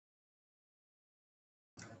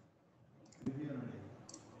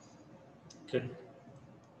Okay,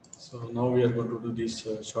 so now we are going to do this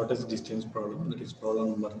shortest distance problem, that is problem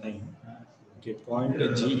number 9. Okay, point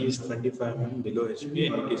G is 25 mm below HP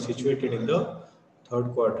and it is situated in the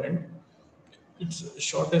third quadrant. Its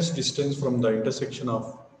shortest distance from the intersection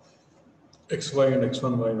of XY and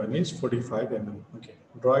X1Y1 is 45 mm. Okay,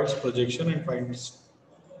 draw its projection and find its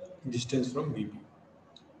distance from VP.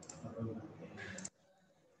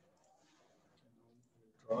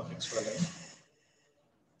 Draw XY line.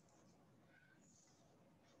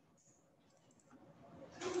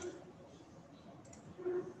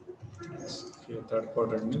 Here third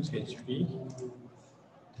quadrant means HP,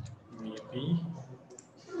 VP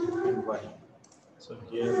and Y. So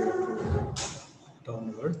here we have to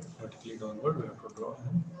downward, vertically downward, we have to draw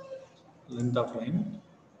a length of line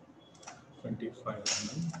 25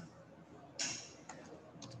 mm.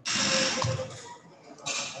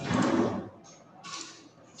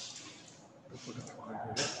 To put a point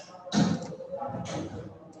here.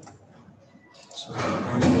 So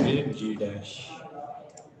point A, G dash.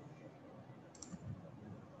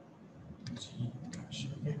 G dash.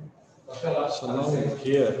 Okay. So now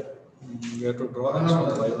here we have to draw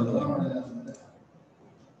X1, Y1 line.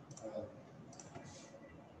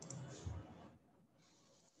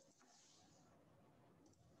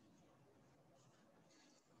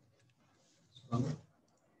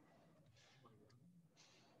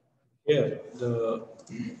 Here, the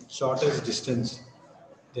shortest distance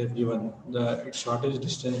they have given, the shortest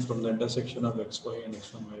distance from the intersection of XY and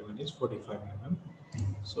X1Y1 is 45 mm.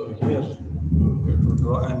 So here we have to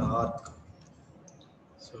draw an arc.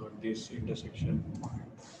 So this intersection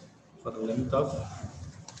for a length of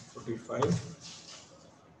 45.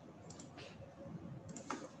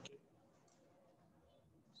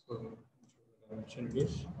 So the dimension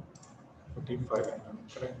is 45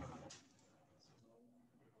 mm, correct?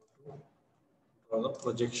 Draw the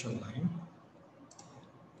projection line.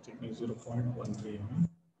 Thickness 0.13 mm.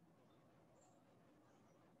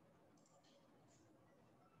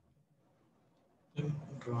 Then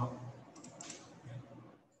draw.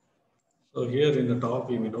 So here in the top,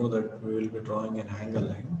 we know that we will be drawing an angle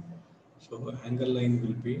line. So angle line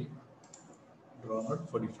will be drawn at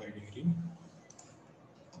 45 degree.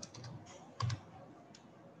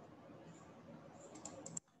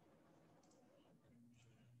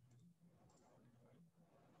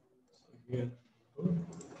 So here to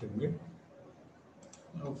trim it.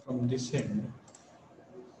 Now from this end,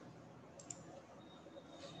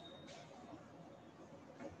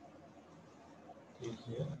 till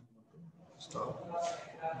here, stop,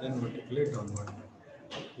 then vertically downward.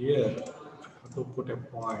 Here, I have to put a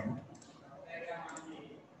point.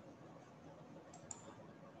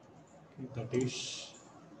 That is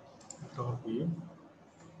top view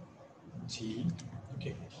G.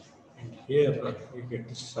 Okay, and here we get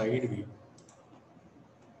the side view.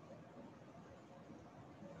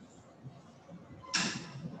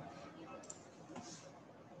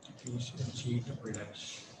 It is G double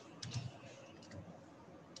dash.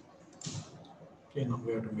 Okay, now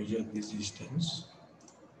we have to measure this distance.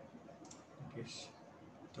 It is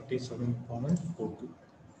 37.42.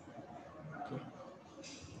 Okay,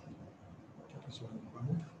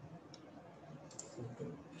 37.42.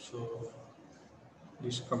 So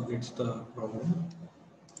this completes the problem.